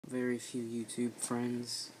very few YouTube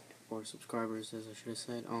friends, or subscribers as I should have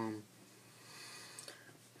said.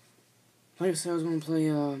 Like I said, I was going to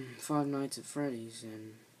play Five Nights at Freddy's,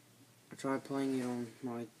 and I tried playing it on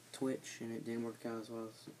my Twitch, and it didn't work out as well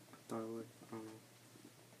as I thought it would.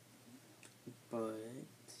 But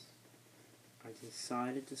I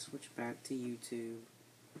decided to switch back to YouTube,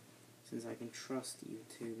 since I can trust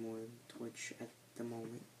YouTube more than Twitch at the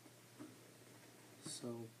moment. So,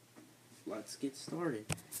 let's get started.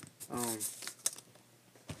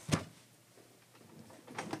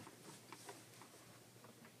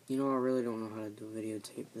 You know, I really don't know how to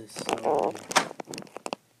videotape this, so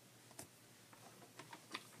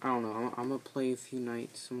I don't know. I'm gonna play a few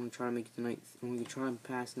nights. I'm gonna try to make it I'm gonna try and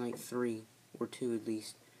pass night 3 or 2 at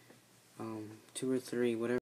least. 2 or 3, whatever.